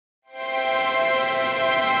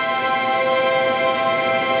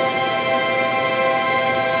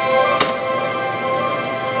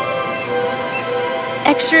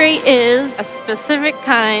X-ray is a specific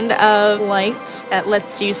kind of light that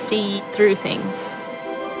lets you see through things.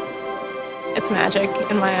 It's magic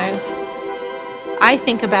in my eyes. I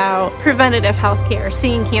think about preventative healthcare,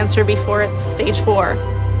 seeing cancer before it's stage 4.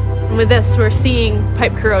 And with this, we're seeing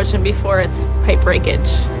pipe corrosion before it's pipe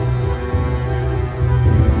breakage.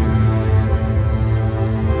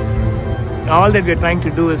 All that we're trying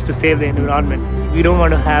to do is to save the environment. We don't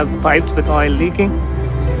want to have pipes with oil leaking.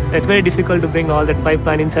 It's very difficult to bring all that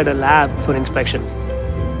pipeline inside a lab for inspection.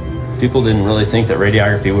 People didn't really think that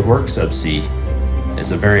radiography would work subsea.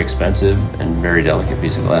 It's a very expensive and very delicate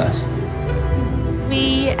piece of glass.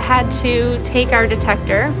 We had to take our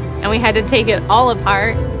detector and we had to take it all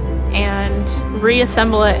apart and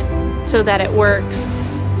reassemble it so that it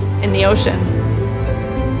works in the ocean.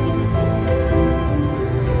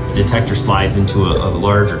 The detector slides into a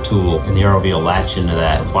larger tool, and the ROV will latch into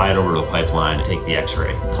that, fly it over to a pipeline, take the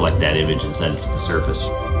X-ray, collect that image, and send it to the surface.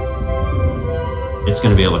 It's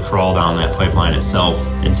going to be able to crawl down that pipeline itself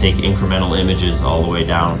and take incremental images all the way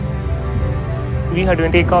down. We had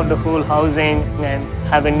to take off the whole housing and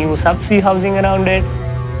have a new subsea housing around it.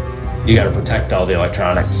 You got to protect all the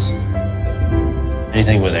electronics.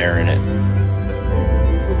 Anything with air in it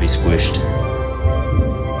will be squished.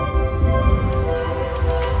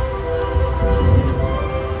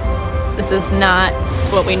 This is not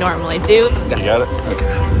what we normally do. You got it?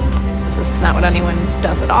 Okay. This is not what anyone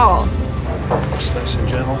does at all. Looks nice and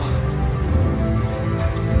gentle.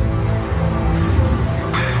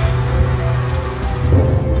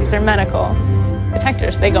 These are medical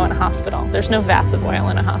detectors. They go in a hospital. There's no vats of oil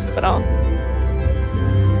in a hospital.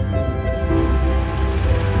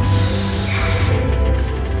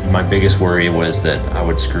 My biggest worry was that I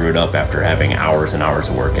would screw it up after having hours and hours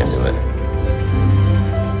of work into it.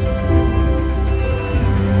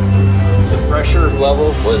 The pressure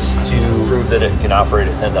level was to prove that it can operate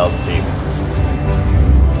at 10,000 feet.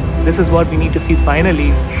 This is what we need to see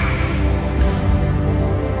finally.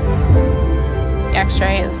 The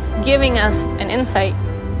X-ray is giving us an insight.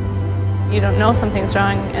 You don't know something's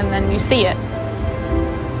wrong, and then you see it.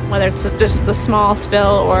 Whether it's just a small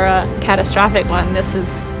spill or a catastrophic one, this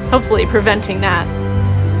is hopefully preventing that.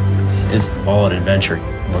 It's all an adventure.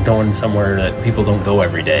 We're going somewhere that people don't go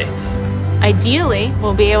every day. Ideally,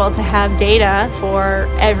 we'll be able to have data for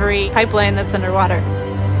every pipeline that's underwater.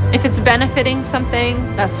 If it's benefiting something,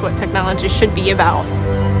 that's what technology should be about.